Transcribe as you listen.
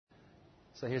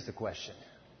So here's the question.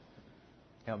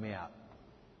 Help me out.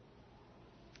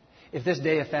 If this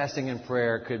day of fasting and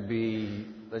prayer could be,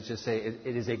 let's just say,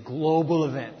 it is a global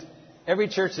event. Every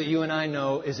church that you and I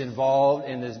know is involved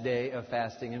in this day of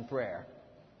fasting and prayer.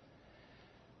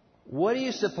 What do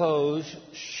you suppose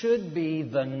should be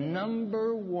the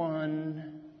number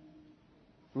one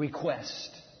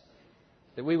request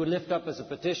that we would lift up as a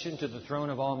petition to the throne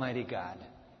of Almighty God?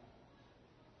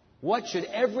 What should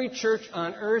every church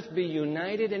on earth be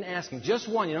united in asking? Just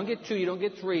one. You don't get two, you don't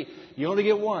get three, you only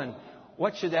get one.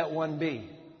 What should that one be?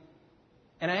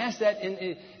 And I ask that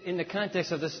in the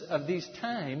context of these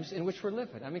times in which we're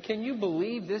living. I mean, can you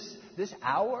believe this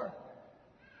hour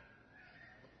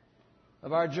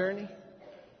of our journey?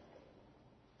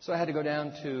 So I had to go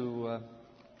down to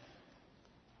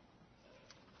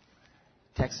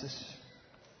Texas.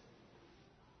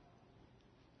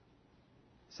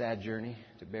 Sad journey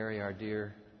to bury our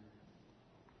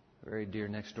very dear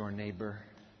next door neighbor,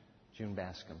 June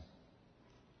Bascom.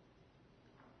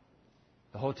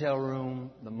 The hotel room,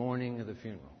 the morning of the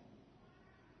funeral.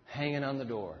 Hanging on the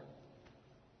door.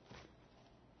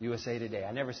 USA Today.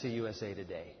 I never see USA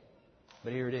Today.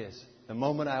 But here it is. The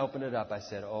moment I opened it up, I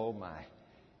said, oh my,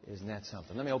 isn't that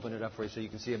something? Let me open it up for you so you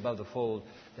can see above the fold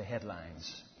the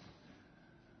headlines.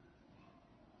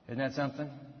 Isn't that something?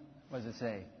 What does it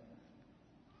say?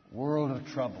 World of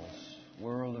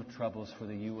troubles for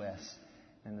the U.S.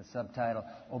 And the subtitle,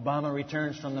 Obama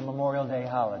returns from the Memorial Day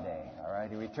holiday. All right,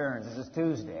 he returns. This is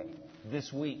Tuesday,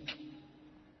 this week.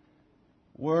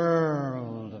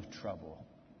 World of trouble.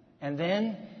 And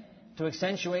then, to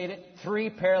accentuate it,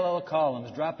 3 parallel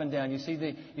columns dropping down. You see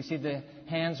the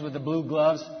hands with the blue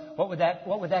gloves? What would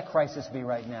that crisis be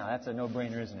right now? That's a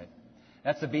no-brainer, isn't it?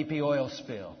 That's the BP oil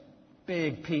spill.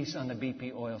 Big piece on the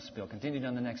BP oil spill. Continued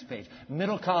on the next page.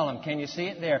 Middle column, can you see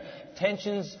it there?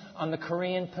 Tensions on the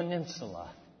Korean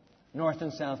Peninsula, North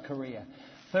and South Korea.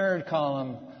 Third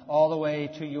column, all the way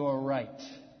to your right.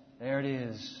 There it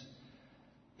is.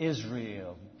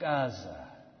 Israel, Gaza,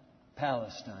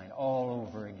 Palestine, all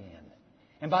over again.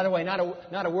 And by the way, not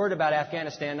a word about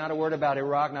Afghanistan, not a word about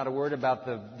Iraq, not a word about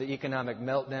the economic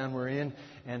meltdown we're in,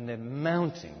 and the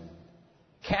mounting,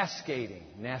 cascading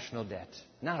national debt.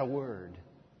 Not a word.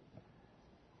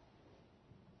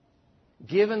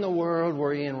 Given the world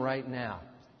we're in right now,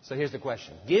 so here's the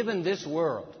question. Given this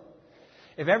world,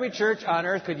 if every church on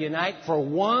earth could unite for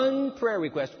one prayer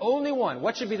request, only one,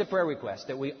 what should be the prayer request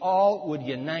that we all would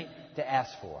unite to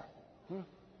ask for?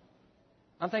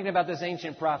 I'm thinking about this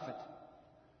ancient prophet.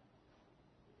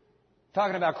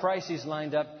 Talking about crises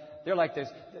lined up. They're like this.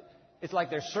 It's like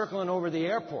they're circling over the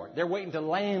airport. They're waiting to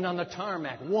land on the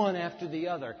tarmac, one after the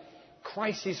other.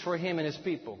 Crises for him and his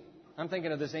people. I'm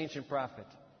thinking of this ancient prophet.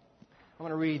 I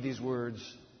want to read these words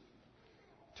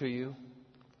to you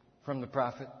from the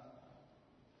prophet.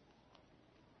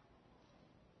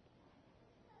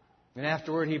 And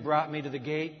afterward he brought me to the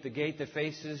gate that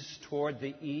faces toward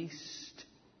the east.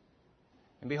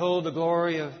 And behold, the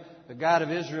glory of the God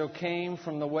of Israel came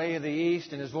from the way of the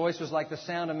east, and his voice was like the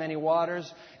sound of many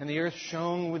waters, and the earth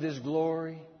shone with his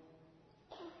glory.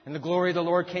 And the glory of the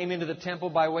Lord came into the temple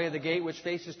by way of the gate which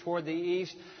faces toward the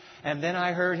east. And then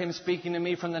I heard him speaking to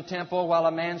me from the temple while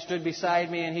a man stood beside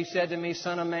me, and he said to me,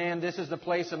 Son of man, this is the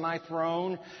place of my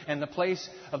throne and the place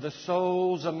of the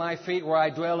soles of my feet where I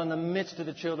dwell in the midst of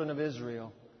the children of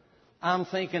Israel. I'm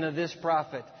thinking of this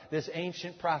prophet, this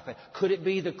ancient prophet. Could it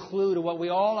be the clue to what we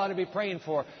all ought to be praying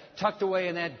for, tucked away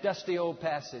in that dusty old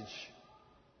passage?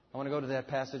 I want to go to that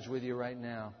passage with you right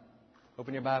now.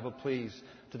 Open your Bible, please,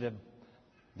 to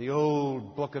the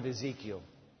old book of Ezekiel.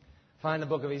 Find the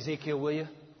book of Ezekiel, will you?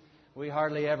 We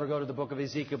hardly ever go to the book of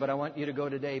Ezekiel, but I want you to go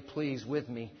today, please, with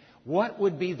me. What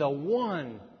would be the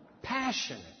one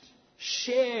passionate,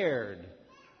 shared,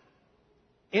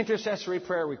 intercessory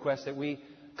prayer request that we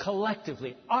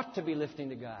collectively ought to be lifting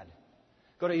to God?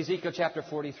 Go to Ezekiel chapter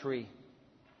 43.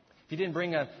 If you didn't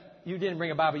bring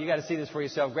a Bible, you got to see this for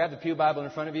yourself. Grab the pew Bible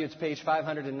in front of you. It's page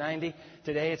 590.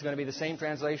 Today it's going to be the same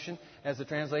translation as the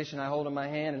translation I hold in my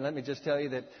hand. And let me just tell you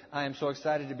that I am so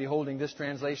excited to be holding this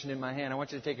translation in my hand. I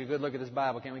want you to take a good look at this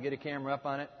Bible. Can we get a camera up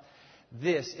on it?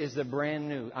 This is the brand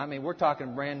new. I mean, we're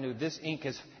talking brand new. This ink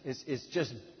is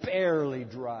just barely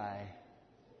dry.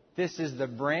 This is the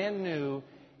brand new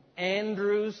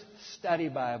Andrews Study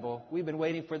Bible. We've been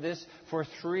waiting for this for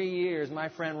 3 years. My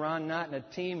friend Ron Knott and a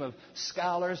team of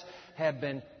scholars have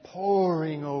been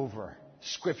poring over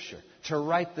Scripture to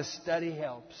write the study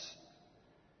helps.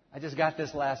 I just got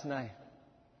this last night.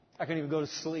 I couldn't even go to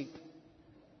sleep.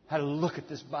 I had to look at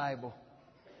this Bible.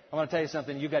 I want to tell you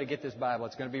something. You've got to get this Bible.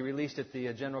 It's going to be released at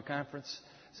the General Conference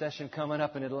session coming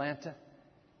up in Atlanta.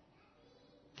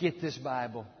 Get this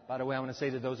Bible. By the way, I want to say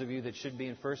to those of you that should be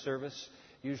in first service,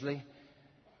 usually,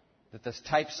 that this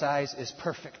type size is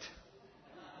perfect.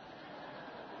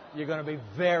 You're going to be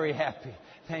very happy.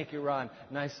 Thank you, Ron.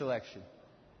 Nice selection.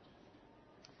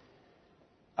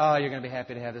 Oh, you're going to be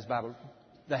happy to have this Bible.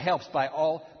 The helps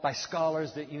by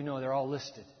scholars that you know. They're all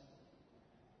listed.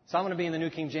 So I'm going to be in the New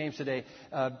King James today.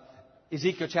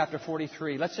 Ezekiel chapter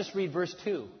 43. Let's just read verse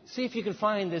 2. See if you can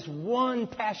find this one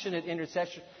passionate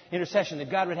intercession that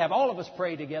God would have all of us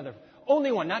pray together. Only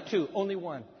one, not two, only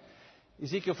one.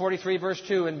 Ezekiel 43 verse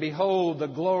 2. And behold, the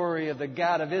glory of the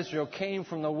God of Israel came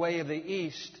from the way of the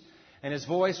east. And His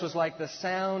voice was like the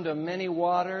sound of many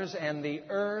waters, and the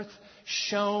earth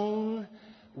shone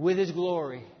with His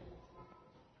glory.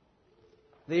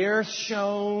 The earth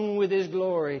shone with His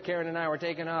glory. Karen and I were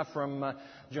taking off from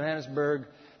Johannesburg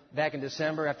back in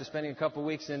December after spending a couple of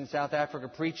weeks in South Africa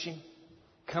preaching.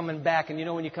 Coming back, and you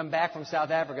know when you come back from South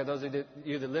Africa, those of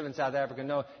you that live in South Africa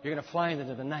know you're going to fly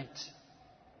into the night.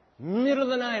 Middle of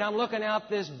the night, I'm looking out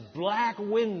this black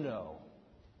window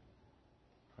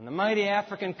on the mighty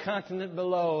African continent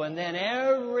below, and then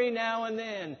every now and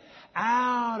then,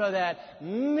 out of that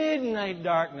midnight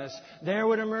darkness, there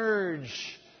would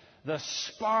emerge the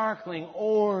sparkling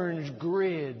orange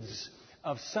grids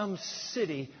of some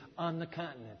city on the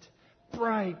continent.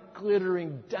 Bright,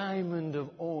 glittering diamond of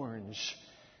orange.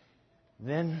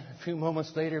 Then, a few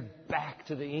moments later, back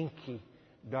to the inky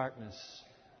darkness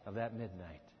of that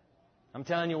midnight. I'm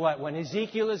telling you what, when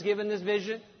Ezekiel is given this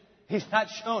vision, he's not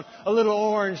shown a little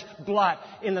orange blot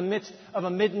in the midst of a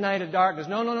midnight of darkness.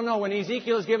 No. When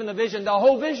Ezekiel is given the vision, the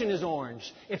whole vision is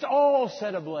orange. It's all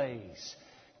set ablaze,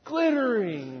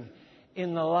 glittering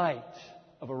in the light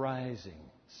of a rising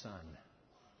sun.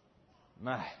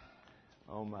 My,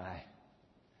 oh my.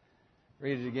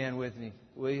 Read it again with me,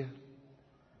 will you?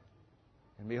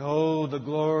 And behold, the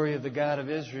glory of the God of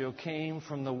Israel came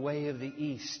from the way of the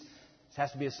east. It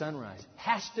has to be a sunrise.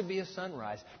 Has to be a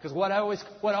sunrise. Because what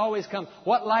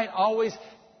light always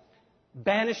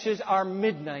banishes our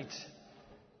midnight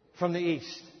from the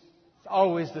east? It's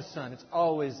always the sun. It's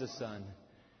always the sun.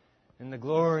 And the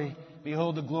glory,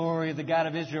 behold, the glory of the God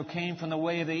of Israel came from the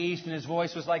way of the east, and His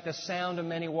voice was like the sound of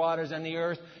many waters, and the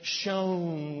earth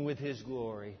shone with His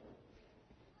glory.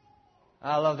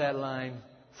 I love that line.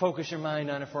 Focus your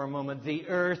mind on it for a moment. The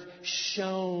earth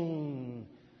shone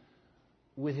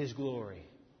with His glory.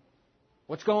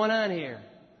 What's going on here?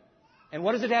 And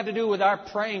what does it have to do with our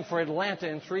praying for Atlanta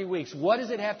in 3 weeks? What does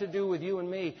it have to do with you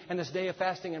and me and this day of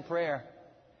fasting and prayer?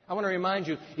 I want to remind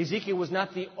you, Ezekiel was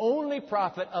not the only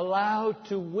prophet allowed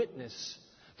to witness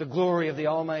the glory of the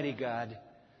Almighty God.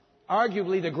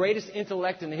 Arguably the greatest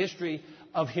intellect in the history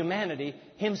of humanity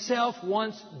himself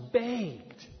once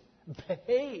begged,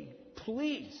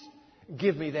 please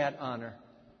give me that honor.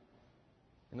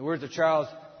 In the words of Charles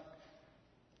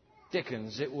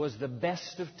Dickens, it was the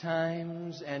best of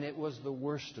times and it was the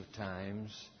worst of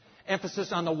times.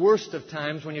 Emphasis on the worst of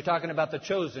times when you're talking about the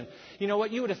chosen. You know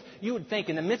what? You would think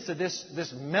in the midst of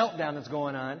this meltdown that's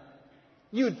going on,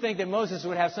 you would think that Moses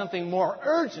would have something more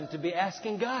urgent to be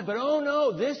asking God. But oh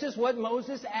no, this is what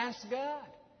Moses asked God.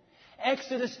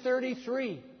 Exodus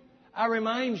 33. I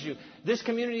remind you, this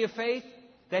community of faith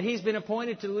that he's been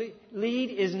appointed to lead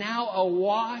is now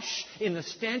awash in the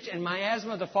stench and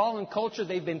miasma of the fallen culture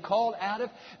they've been called out of.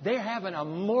 They're having a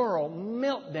moral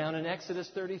meltdown in Exodus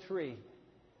 33.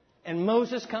 And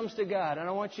Moses comes to God. And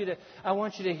I want you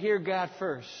to hear God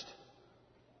first.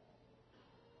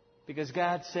 Because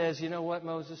God says, you know what,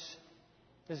 Moses?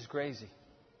 This is crazy.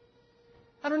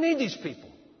 I don't need these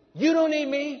people. You don't need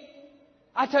me.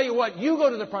 I tell you what, you go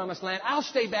to the promised land. I'll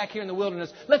stay back here in the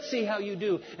wilderness. Let's see how you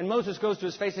do. And Moses goes to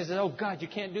his face and says, oh, God, you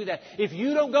can't do that. If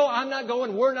you don't go, I'm not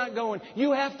going. We're not going.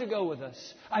 You have to go with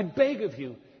us. I beg of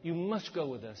you. You must go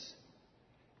with us.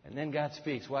 And then God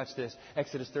speaks. Watch this.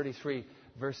 Exodus 33,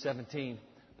 verse 17.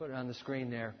 Put it on the screen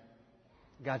there.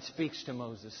 God speaks to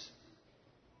Moses.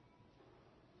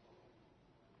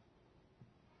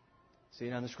 See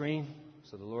it on the screen?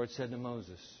 So the Lord said to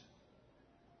Moses,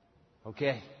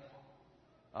 okay.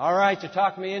 All right, you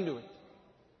talked me into it.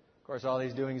 Of course, all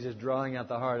he's doing is just drawing out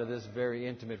the heart of this very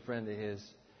intimate friend of his.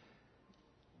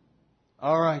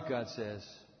 All right, God says,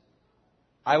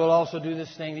 I will also do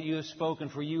this thing that you have spoken,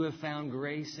 for you have found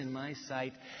grace in my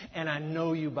sight, and I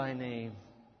know you by name.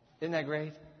 Isn't that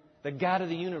great? The God of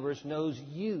the universe knows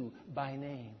you by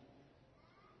name.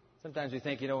 Sometimes we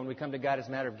think, when we come to God, it's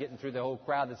a matter of getting through the whole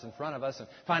crowd that's in front of us, and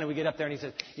finally we get up there and He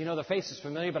says, the face is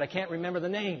familiar, but I can't remember the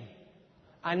name.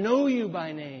 I know you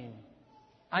by name.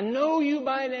 I know you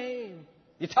by name.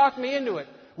 You talked me into it.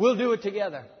 We'll do it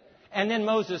together. And then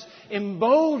Moses,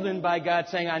 emboldened by God,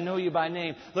 saying, I know you by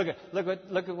name. Look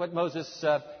at what Moses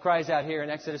cries out here in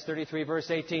Exodus 33, verse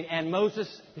 18. And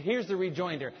Moses, here's the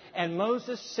rejoinder. And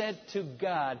Moses said to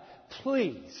God,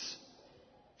 please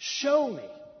show me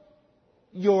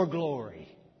your glory.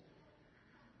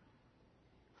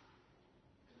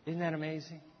 Isn't that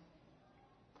amazing?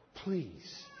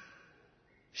 Please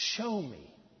show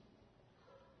me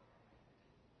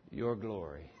your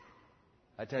glory.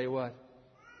 I tell you what,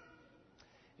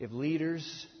 if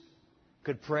leaders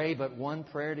could pray but one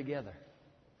prayer together,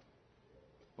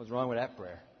 what's wrong with that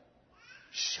prayer?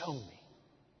 Show me.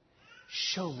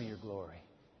 Show me your glory.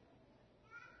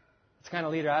 It's the kind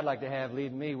of leader I'd like to have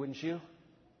lead me, wouldn't you?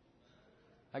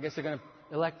 I guess they're going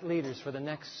to elect leaders for the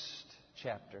next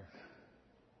chapter.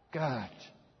 God,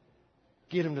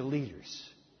 get them to leaders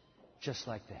just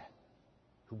like that,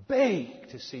 who beg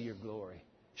to see your glory.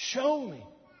 Show me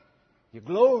your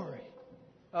glory.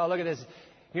 Oh, look at this.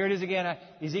 Here it is again.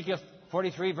 Ezekiel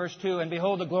 43, verse 2. And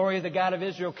behold, the glory of the God of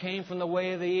Israel came from the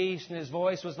way of the east, and His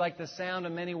voice was like the sound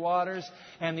of many waters,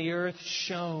 and the earth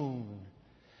shone.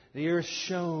 The earth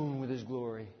shone with His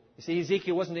glory. You see,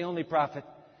 Ezekiel wasn't the only prophet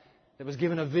that was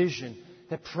given a vision,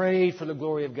 that prayed for the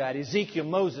glory of God. Ezekiel,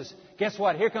 Moses. Guess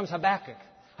what? Here comes Habakkuk.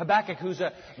 Habakkuk, who's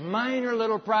a minor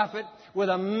little prophet with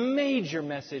a major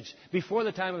message before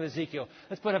the time of Ezekiel.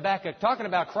 Let's put Habakkuk, talking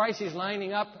about crises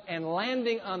lining up and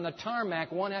landing on the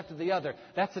tarmac one after the other.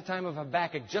 That's the time of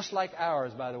Habakkuk, just like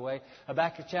ours, by the way.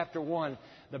 Habakkuk chapter 1.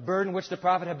 The burden which the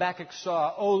prophet Habakkuk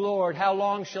saw. O Lord, how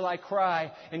long shall I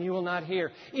cry, and you will not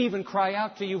hear? Even cry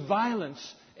out to you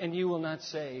violence, and you will not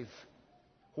save.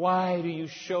 Why do you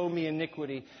show me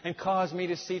iniquity and cause me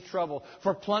to see trouble?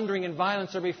 For plundering and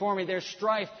violence are before me. There's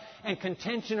strife and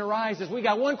contention arises. We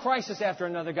got one crisis after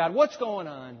another, God. What's going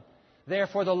on?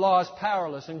 Therefore the law is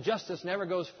powerless and justice never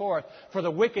goes forth. For the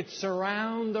wicked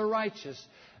surround the righteous.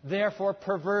 Therefore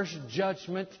perverse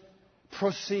judgment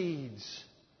proceeds.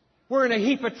 We're in a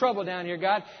heap of trouble down here,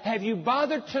 God. Have you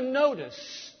bothered to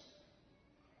notice?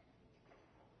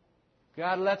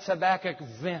 God lets Habakkuk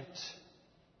vent.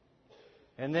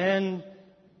 And then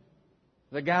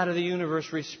the God of the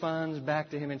universe responds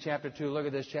back to him in chapter 2. Look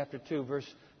at this, chapter 2, verse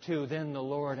 2. Then the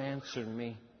Lord answered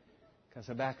me. Because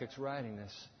Habakkuk's writing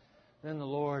this. Then the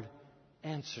Lord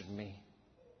answered me.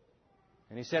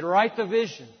 And He said, write the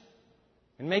vision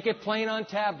and make it plain on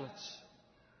tablets,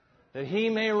 that he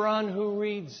may run who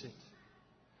reads it.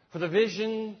 For the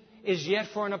vision is yet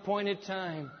for an appointed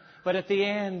time. But at the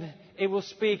end, it will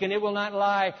speak and it will not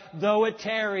lie, though it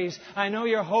tarries. I know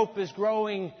your hope is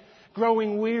growing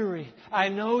weary. I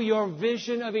know your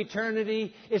vision of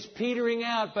eternity is petering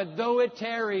out. But though it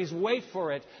tarries, wait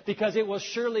for it, because it will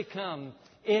surely come.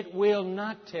 It will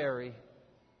not tarry.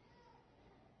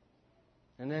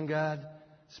 And then God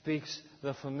speaks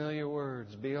the familiar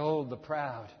words. Behold, the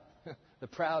proud. The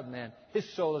proud man.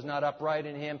 His soul is not upright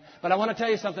in him. But I want to tell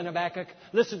you something, Habakkuk.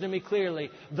 Listen to me clearly.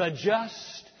 The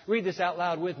just... Read this out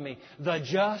loud with me. The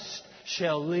just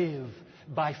shall live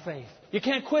by faith. You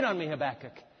can't quit on me,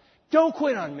 Habakkuk. Don't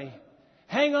quit on me.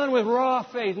 Hang on with raw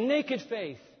faith, naked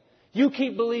faith. You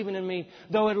keep believing in me.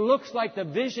 Though it looks like the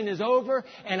vision is over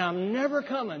and I'm never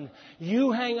coming,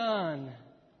 you hang on.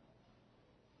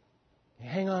 You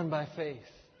hang on by faith.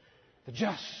 The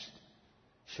just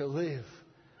shall live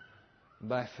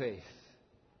by faith.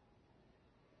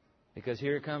 Because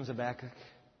here it comes, Habakkuk.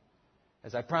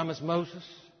 As I promised Moses,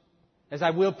 as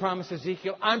I will promise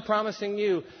Ezekiel, I'm promising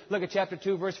you. Look at chapter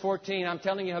 2, verse 14. I'm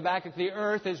telling you, Habakkuk, the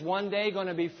earth is one day going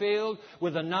to be filled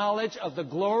with the knowledge of the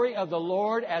glory of the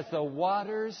Lord as the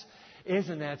waters.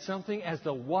 Isn't that something? As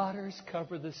the waters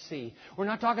cover the sea. We're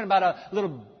not talking about a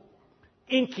little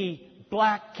inky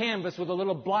black canvas with a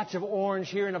little blotch of orange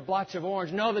here and a blotch of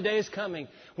orange. No, the day is coming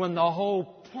when the whole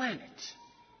planet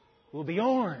will be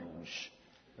orange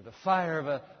with the fire of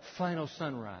a final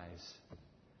sunrise.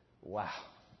 Wow.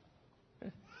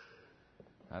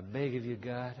 I beg of you,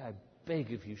 God, I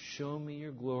beg of you, show me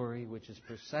your glory, which is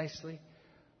precisely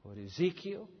what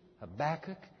Ezekiel,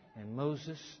 Habakkuk, and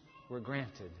Moses were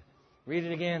granted. Read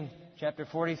it again, chapter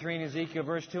 43 in Ezekiel,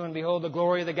 verse 2. And behold, the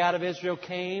glory of the God of Israel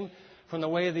came from the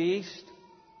way of the east.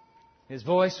 His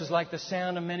voice was like the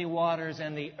sound of many waters,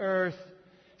 and the earth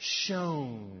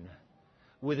shone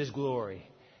with His glory.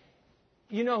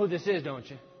 You know who this is, don't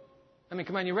you? I mean,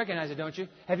 come on, you recognize it, don't you?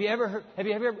 Have you ever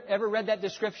read that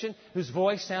description? Whose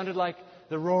voice sounded like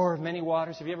the roar of many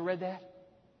waters. Have you ever read that?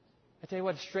 I tell you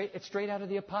what, it's straight out of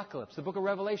the Apocalypse, the book of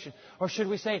Revelation. Or should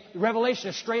we say, Revelation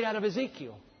is straight out of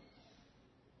Ezekiel.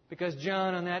 Because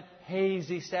John, on that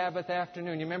hazy Sabbath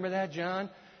afternoon, you remember that, John?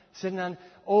 Sitting on,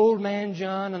 old man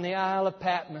John on the Isle of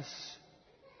Patmos.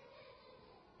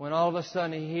 when all of a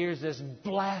sudden he hears this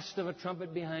blast of a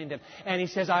trumpet behind him. And he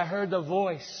says, I heard the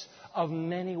voice of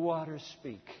many waters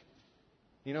speak.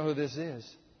 You know who this is?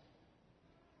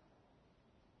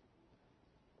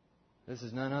 This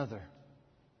is none other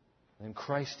than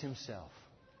Christ Himself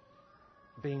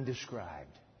being described.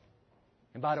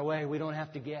 And by the way, we don't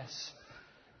have to guess.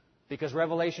 Because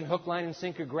Revelation, hook, line, and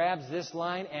sinker, grabs this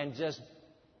line and just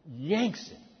yanks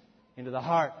it into the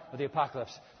heart of the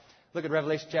apocalypse. Look at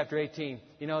Revelation chapter 18.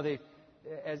 You know,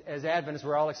 as Adventists,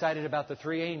 we're all excited about the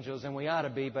three angels, and we ought to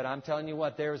be, but I'm telling you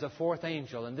what, there is a fourth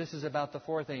angel, and this is about the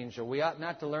fourth angel. We ought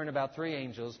not to learn about three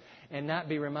angels and not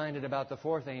be reminded about the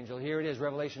fourth angel. Here it is,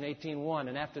 Revelation 18:1.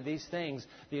 And after these things,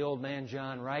 the old man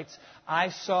John writes, I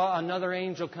saw another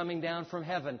angel coming down from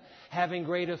heaven, having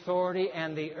great authority,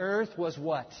 and the earth was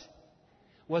what?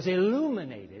 Was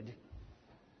illuminated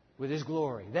with His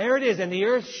glory. There it is, and the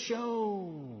earth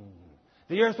shone.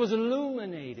 The earth was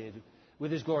illuminated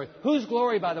with His glory. Whose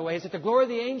glory, by the way? Is it the glory of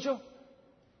the angel?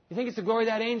 You think it's the glory of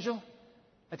that angel?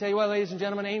 I tell you what, ladies and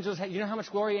gentlemen, angels, you know how much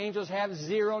glory angels have?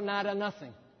 Zero, nada,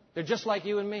 nothing. They're just like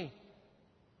you and me.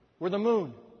 We're the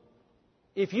moon.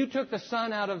 If you took the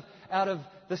sun out of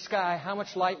the sky, how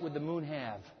much light would the moon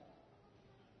have?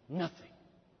 Nothing.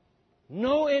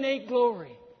 No innate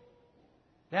glory.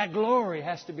 That glory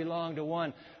has to belong to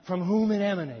one from whom it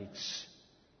emanates.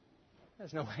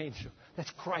 That's no angel.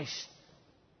 That's Christ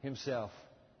Himself.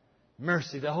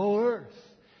 Mercy, the whole earth.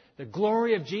 The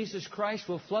glory of Jesus Christ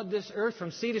will flood this earth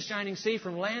from sea to shining sea,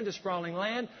 from land to sprawling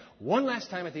land, one last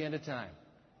time at the end of time.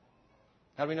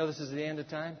 How do we know this is the end of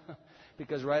time?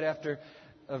 Because right after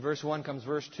verse 1 comes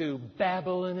verse 2.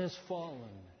 Babylon is fallen.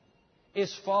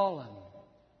 Is fallen.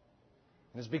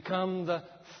 And has become the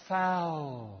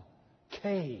foul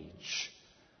cage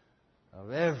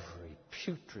of every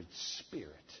putrid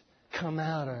spirit. Come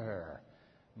out of her,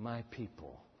 my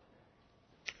people.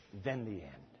 Then the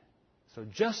end. So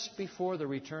just before the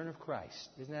return of Christ,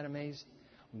 isn't that amazing?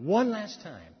 One last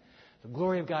time, the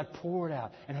glory of God poured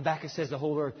out. And Habakkuk says the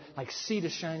whole earth, like sea to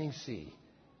shining sea,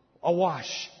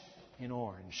 awash in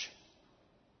orange.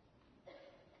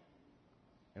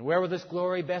 And where will this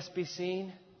glory best be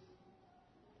seen?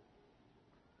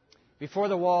 Before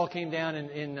the wall came down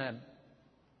in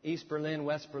East Berlin,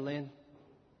 West Berlin,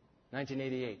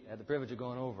 1988. I had the privilege of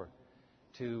going over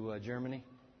to Germany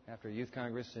after a youth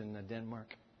congress in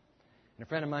Denmark. And a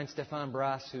friend of mine, Stefan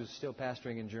Brass, who's still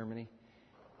pastoring in Germany,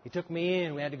 he took me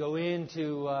in. We had to go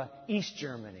into East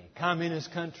Germany,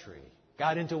 communist country.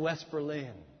 Got into West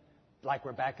Berlin, like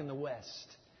we're back in the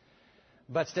West.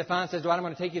 But Stefan says, I'm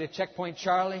going to take you to Checkpoint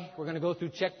Charlie. We're going to go through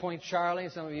Checkpoint Charlie.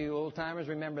 Some of you old-timers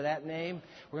remember that name.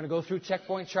 We're going to go through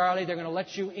Checkpoint Charlie. They're going to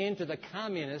let you into the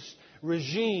communist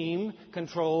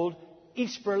regime-controlled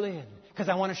East Berlin. Because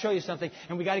I want to show you something.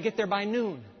 And we got to get there by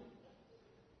noon.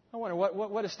 I wonder,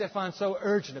 what is Stefan so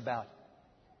urgent about?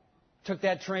 Took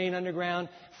that train underground,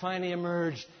 finally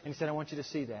emerged, and he said, I want you to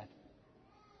see that.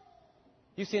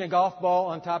 You've seen a golf ball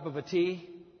on top of a tee?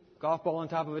 Golf ball on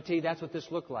top of a tee, that's what this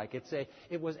looked like.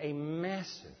 It was a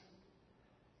massive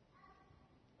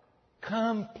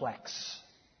complex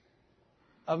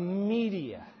of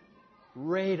media,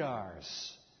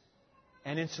 radars,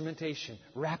 and instrumentation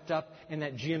wrapped up in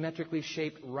that geometrically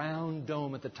shaped round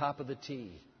dome at the top of the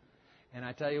tee. And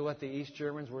I tell you what, the East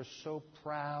Germans were so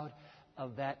proud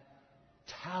of that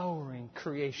towering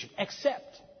creation,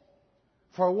 except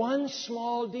for one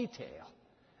small detail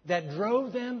that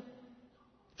drove them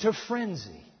to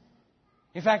frenzy.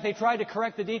 In fact, they tried to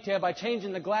correct the detail by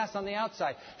changing the glass on the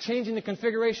outside, changing the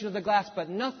configuration of the glass, but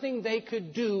nothing they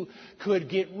could do could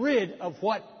get rid of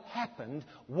what happened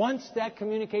once that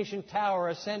communication tower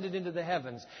ascended into the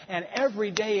heavens. And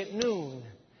every day at noon,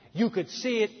 you could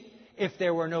see it if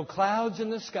there were no clouds in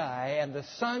the sky and the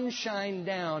sun shined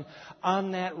down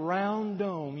on that round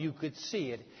dome. You could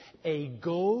see it, a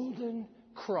golden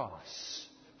cross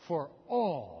for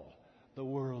all the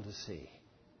world to see.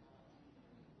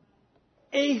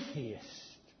 Atheist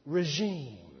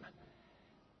regime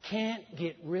can't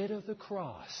get rid of the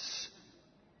cross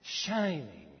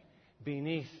shining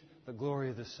beneath the glory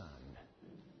of the sun.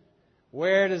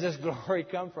 Where does this glory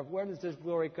come from? Where does this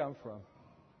glory come from?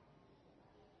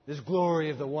 This glory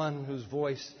of the one whose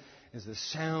voice is the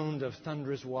sound of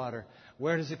thunderous water.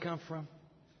 Where does it come from?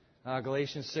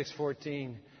 Galatians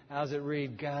 6:14. How does it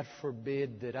read? God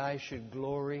forbid that I should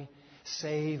glory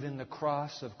save in the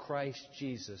cross of Christ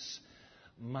Jesus,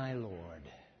 my Lord.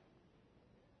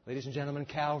 Ladies and gentlemen,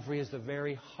 Calvary is the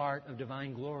very heart of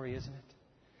divine glory, isn't it?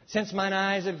 Since mine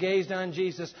eyes have gazed on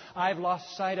Jesus, I've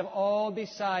lost sight of all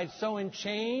besides. So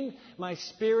enchained my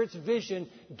spirit's vision,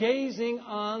 gazing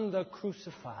on the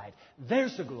crucified.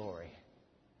 There's the glory.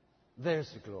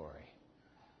 There's the glory.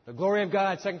 The glory of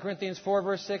God, 2 Corinthians 4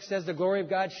 verse 6 says, the glory of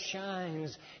God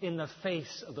shines in the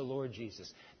face of the Lord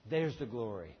Jesus. There's the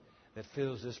glory that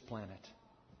fills this planet.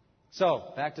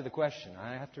 So, back to the question.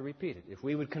 I have to repeat it. If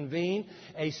we would convene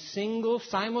a single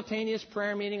simultaneous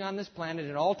prayer meeting on this planet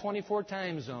in all 24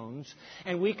 time zones,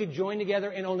 and we could join together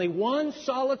in only one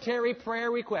solitary prayer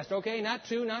request, okay, not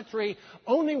two, not three,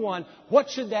 only one, what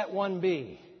should that one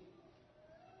be?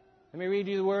 Let me read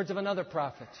you the words of another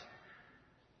prophet,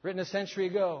 written a century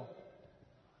ago.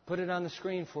 Put it on the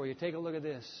screen for you. Take a look at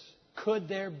this. Could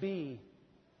there be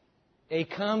a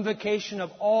convocation of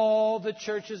all the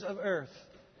churches of earth?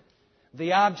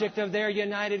 The object of their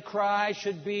united cry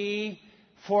should be,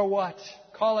 for what?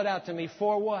 Call it out to me.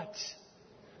 For what?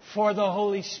 For the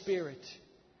Holy Spirit.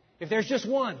 If there's just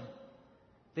one,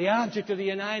 the object of the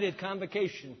united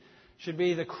convocation should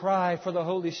be the cry for the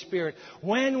Holy Spirit.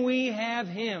 When we have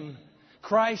Him,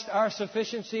 Christ, our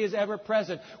sufficiency is ever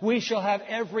present. We shall have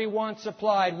every want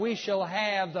supplied. We shall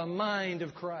have the mind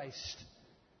of Christ.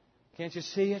 Can't you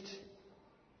see it?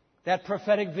 That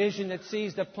prophetic vision that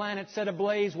sees the planet set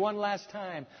ablaze one last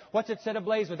time. What's it set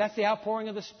ablaze with? That's the outpouring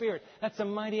of the Spirit. That's the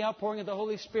mighty outpouring of the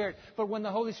Holy Spirit. But when the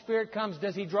Holy Spirit comes,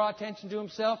 does He draw attention to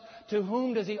Himself? To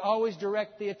whom does He always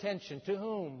direct the attention? To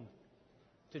whom?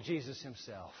 To Jesus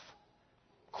Himself.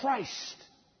 Christ.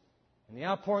 And the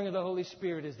outpouring of the Holy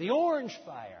Spirit is the orange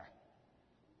fire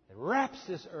that wraps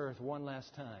this earth one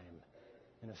last time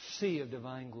in a sea of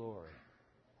divine glory.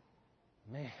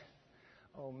 Man,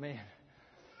 oh man.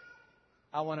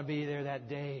 I want to be there that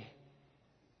day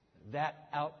that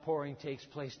outpouring takes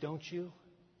place, don't you?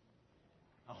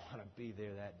 I want to be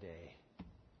there that day.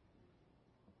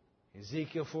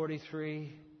 Ezekiel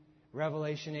 43,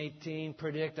 Revelation 18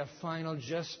 predict a final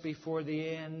just before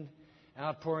the end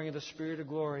outpouring of the Spirit of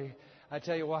glory. I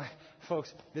tell you why,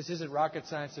 folks, this isn't rocket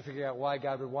science to figure out why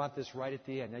God would want this right at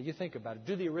the end. Now, you think about it.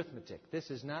 Do the arithmetic.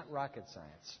 This is not rocket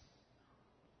science.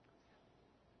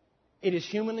 It is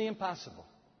humanly impossible.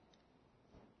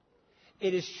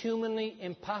 It is humanly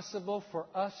impossible for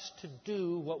us to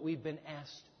do what we've been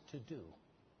asked to do.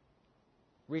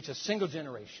 Reach a single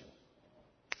generation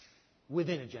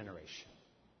within a generation.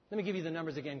 Let me give you the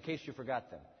numbers again in case you forgot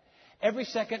them. Every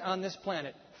second on this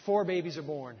planet, 4 babies are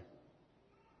born.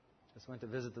 Just went to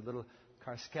visit the little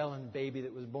Karskellen baby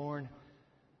that was born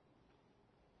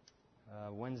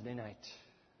Wednesday night.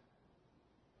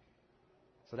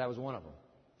 So that was one of them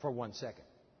for 1 second.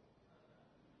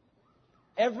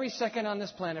 Every second on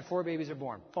this planet, 4 babies are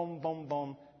born. Boom, boom,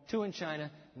 boom. 2 in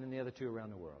China, and then the other 2 around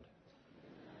the world.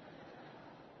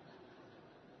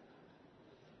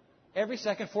 Every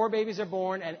second, 4 babies are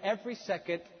born, and every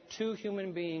second, 2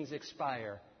 human beings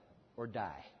expire or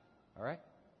die. All right?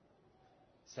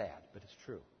 Sad, but it's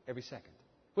true. Every second.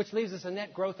 Which leaves us a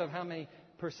net growth of how many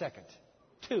per second?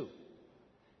 2.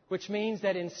 Which means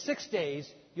that in 6 days,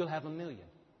 you'll have 1 million.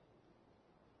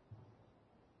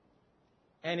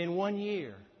 And in 1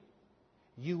 year,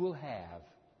 you will have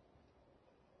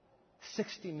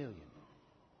 60 million.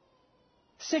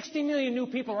 60 million new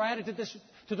people are added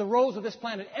to the rolls of this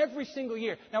planet every single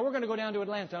year. Now, we're going to go down to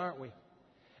Atlanta, aren't we?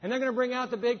 And they're going to bring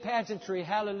out the big pageantry,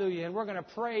 hallelujah, and we're going to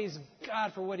praise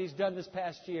God for what He's done this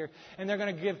past year. And they're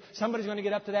going to somebody's going to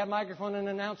get up to that microphone and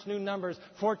announce new numbers.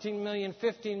 14 million,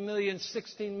 15 million,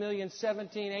 16 million,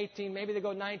 17, 18, maybe they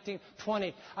go 19,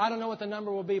 20. I don't know what the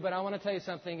number will be, but I want to tell you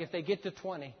something. If they get to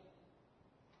 20,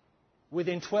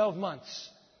 within 12 months,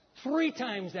 3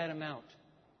 times that amount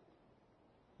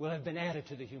will have been added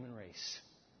to the human race.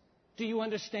 Do you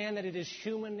understand that it is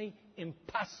humanly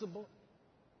impossible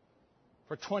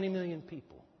for 20 million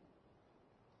people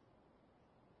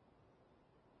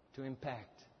to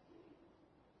impact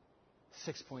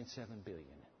 6.7 billion?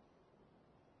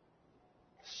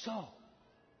 So,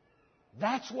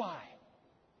 that's why,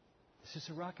 this is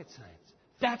a rocket science,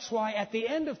 that's why at the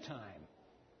end of time,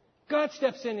 God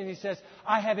steps in and He says,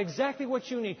 I have exactly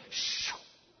what you need. Shh!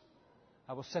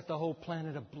 I will set the whole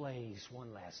planet ablaze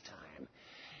one last time.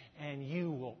 And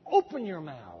you will open your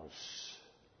mouths.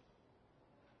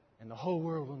 And the whole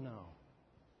world will know.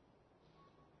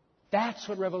 That's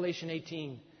what Revelation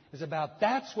 18 is about.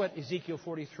 That's what Ezekiel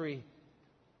 43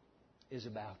 is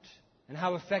about. And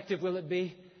how effective will it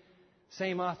be?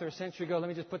 Same author a century ago. Let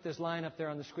me just put this line up there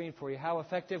on the screen for you. How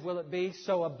effective will it be?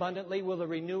 So abundantly will the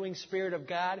renewing Spirit of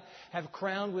God have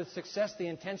crowned with success the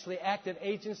intensely active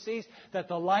agencies that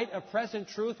the light of present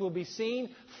truth will be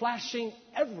seen flashing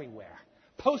everywhere.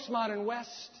 Postmodern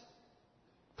West,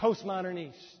 postmodern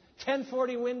East.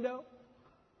 1040 window,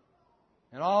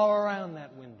 and all around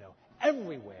that window,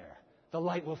 everywhere, the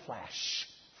light will flash,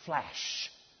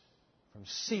 flash, from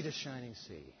sea to shining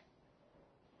sea.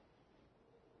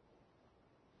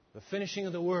 The finishing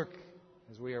of the work,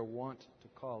 as we are wont to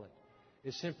call it,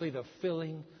 is simply the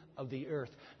filling of the earth.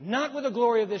 Not with the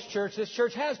glory of this church. This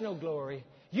church has no glory.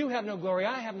 You have no glory.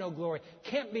 I have no glory.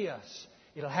 Can't be us.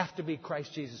 It'll have to be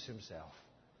Christ Jesus Himself.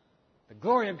 The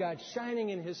glory of God shining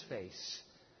in His face.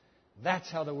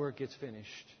 That's how the work gets finished.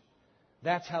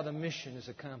 That's how the mission is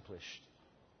accomplished.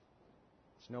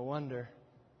 It's no wonder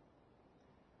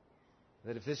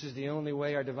that if this is the only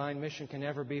way our divine mission can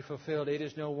ever be fulfilled, it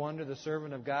is no wonder the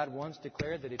servant of God once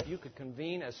declared that if you could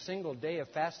convene a single day of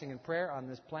fasting and prayer on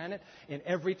this planet in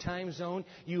every time zone,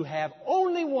 you have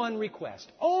only one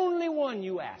request. Only one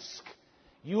you ask.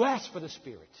 You ask for the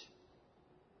Spirit.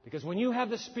 Because when you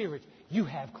have the Spirit, you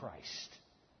have Christ.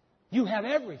 You have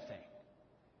everything.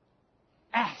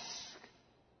 Ask.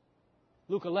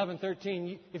 Luke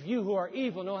 11:13, if you who are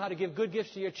evil know how to give good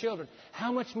gifts to your children,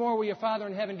 how much more will your Father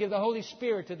in heaven give the Holy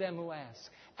Spirit to them who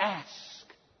ask?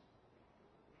 Ask.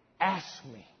 Ask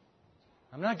me.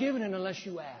 I'm not giving it unless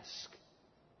you ask.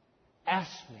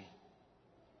 Ask me.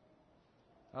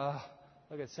 Oh,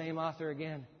 look at same author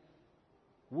again.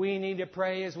 We need to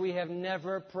pray as we have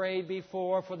never prayed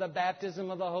before for the baptism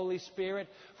of the Holy Spirit.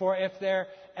 For if there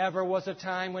ever was a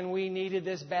time when we needed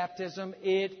this baptism,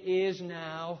 it is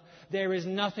now. There is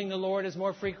nothing the Lord has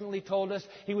more frequently told us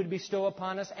He would bestow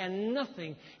upon us, and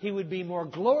nothing He would be more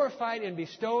glorified in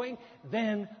bestowing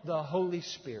than the Holy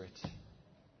Spirit.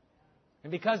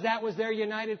 And because that was their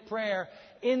united prayer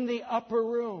in the upper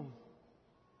room,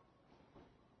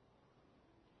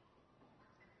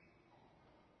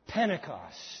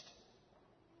 Pentecost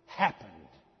happened.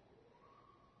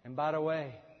 And by the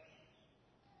way,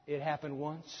 it happened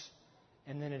once,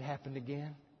 and then it happened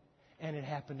again, and it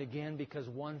happened again, because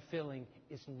one filling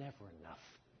is never enough.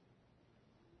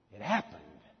 It happened.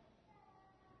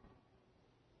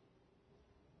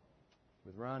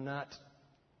 With Ron Knott,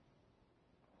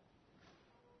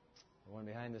 the one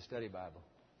behind the study Bible,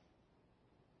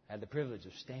 I had the privilege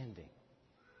of standing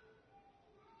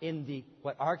in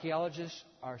what archaeologists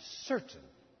are certain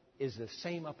is the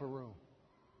same upper room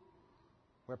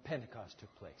where Pentecost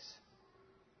took place.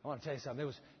 I want to tell you something.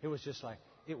 It was just like,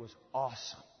 it was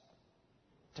awesome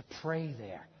to pray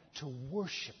there, to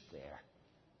worship there.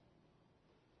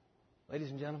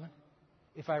 Ladies and gentlemen,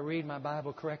 if I read my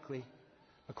Bible correctly,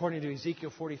 according to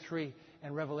Ezekiel 43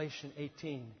 and Revelation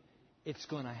 18, it's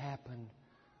going to happen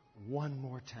one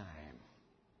more time.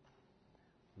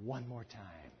 One more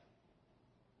time.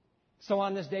 So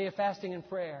on this day of fasting and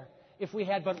prayer, if we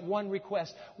had but one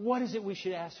request, what is it we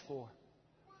should ask for?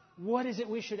 What is it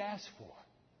we should ask for?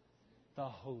 The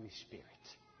Holy Spirit.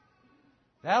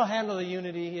 That'll handle the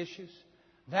unity issues.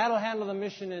 That'll handle the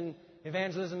mission and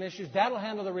evangelism issues. That'll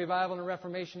handle the revival and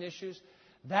reformation issues.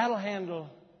 That'll handle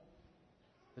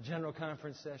the general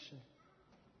conference session.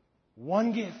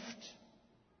 One gift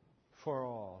for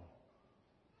all.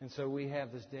 And so we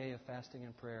have this day of fasting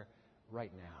and prayer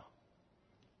right now.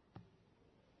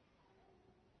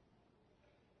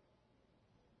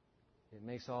 It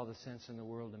makes all the sense in the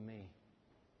world to me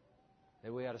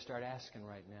that we ought to start asking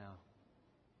right now.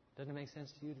 Doesn't it make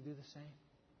sense to you to do the same?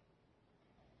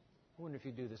 I wonder if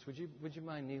you do this. Would you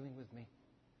mind kneeling with me?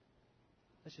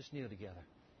 Let's just kneel together.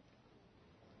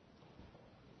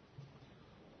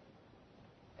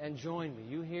 And join me.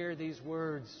 You hear these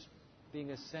words being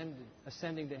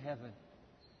ascending to heaven.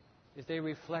 If they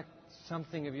reflect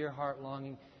something of your heart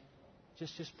longing,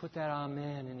 just put that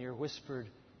amen in your whispered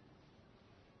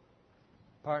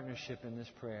partnership in this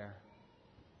prayer.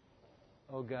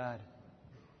 Oh God,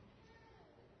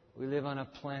 we live on a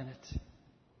planet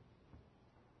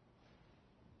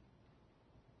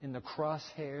in the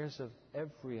crosshairs of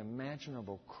every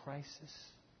imaginable crisis.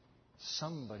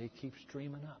 Somebody keeps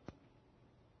dreaming up.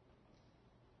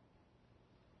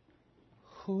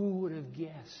 Who would have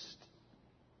guessed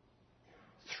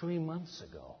 3 months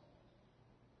ago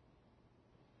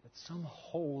that some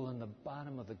hole in the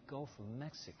bottom of the Gulf of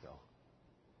Mexico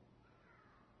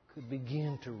could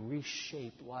begin to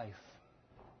reshape life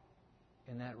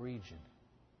in that region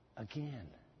again?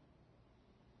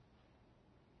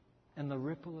 And the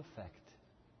ripple effect.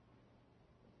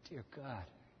 Dear God,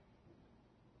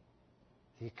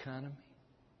 the economy,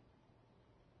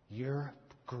 Europe,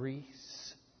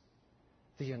 Greece,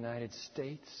 the United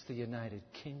States, the United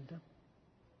Kingdom,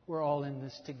 we're all in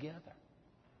this together.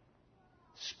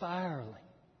 Spiraling.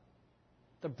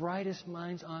 The brightest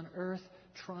minds on earth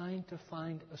trying to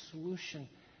find a solution.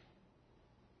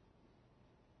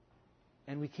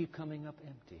 And we keep coming up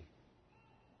empty.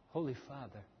 Holy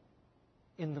Father,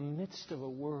 in the midst of a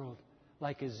world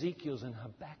like Ezekiel's and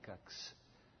Habakkuk's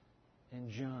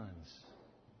and John's,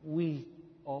 we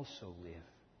also live.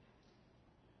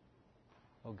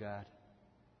 Oh God,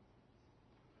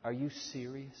 are you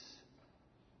serious?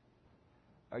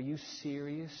 Are you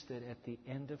serious that at the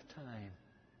end of time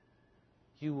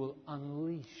you will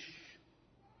unleash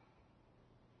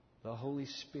the Holy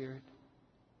Spirit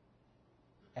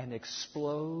and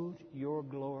explode your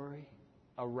glory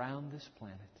around this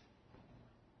planet?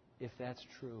 If that's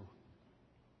true,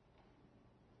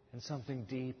 and something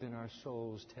deep in our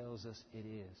souls tells us it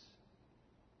is,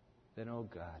 then, oh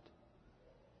God,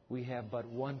 we have but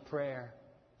one prayer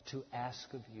to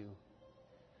ask of you.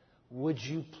 Would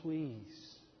you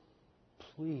please,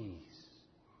 please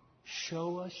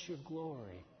show us your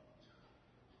glory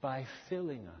by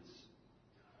filling us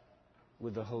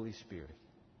with the Holy Spirit?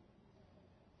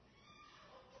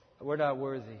 We're not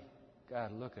worthy.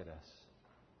 God, look at us.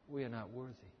 We are not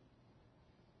worthy.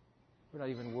 We're not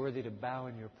even worthy to bow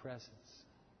in your presence.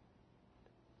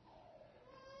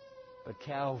 But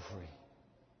Calvary,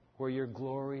 where your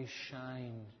glory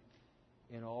shined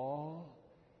in all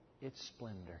its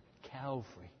splendor,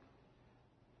 Calvary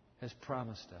has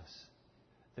promised us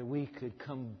that we could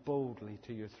come boldly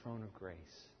to your throne of grace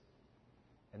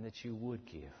and that you would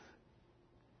give.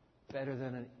 Better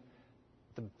than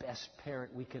the best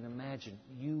parent we can imagine,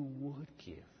 you would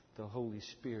give the Holy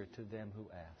Spirit to them who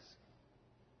ask.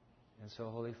 And so,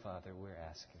 Holy Father, we're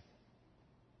asking.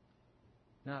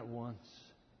 Not once,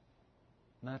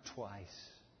 not twice,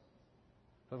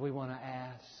 but we want to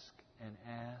ask and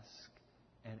ask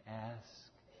and ask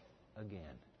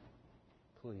again.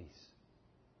 Please,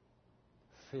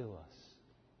 fill us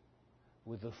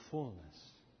with the fullness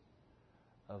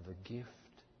of the gift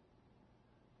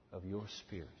of your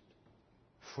Spirit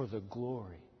for the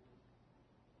glory,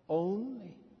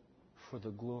 only for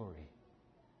the glory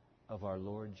of our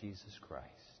Lord Jesus Christ,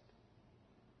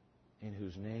 in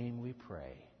whose name we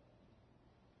pray.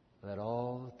 Let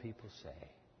all the people say,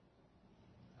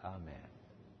 Amen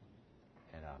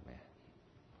and Amen.